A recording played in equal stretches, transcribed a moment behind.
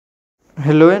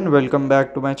Hello and welcome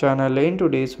back to my channel. In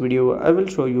today's video, I will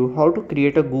show you how to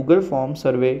create a Google Form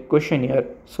survey questionnaire.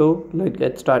 So let's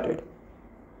get started.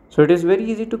 So it is very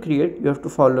easy to create. You have to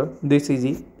follow this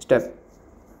easy step.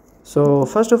 So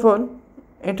first of all,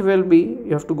 it will be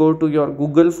you have to go to your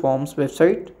Google Forms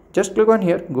website. Just click on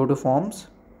here, go to Forms.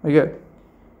 Okay.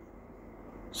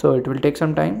 So it will take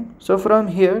some time. So from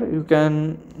here you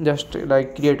can just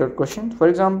create a question. For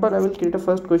example, I will create a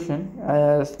first question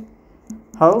as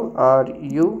how are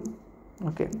you.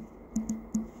 Okay,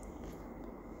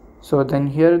 so then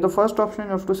here the first option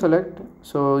you have to select,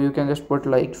 so you can just put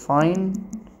like fine,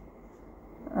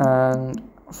 and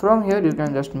from here you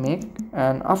can just make,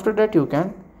 and after that you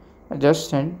can just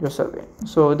send your survey.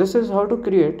 So this is how to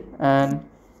create an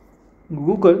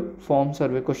Google Form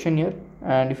survey questionnaire.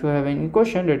 And if you have any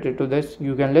question related to this,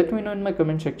 you can let me know in my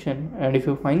comment section. And if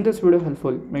you find this video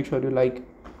helpful, make sure you like,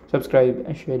 subscribe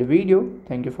and share the video.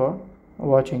 Thank you for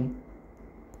watching.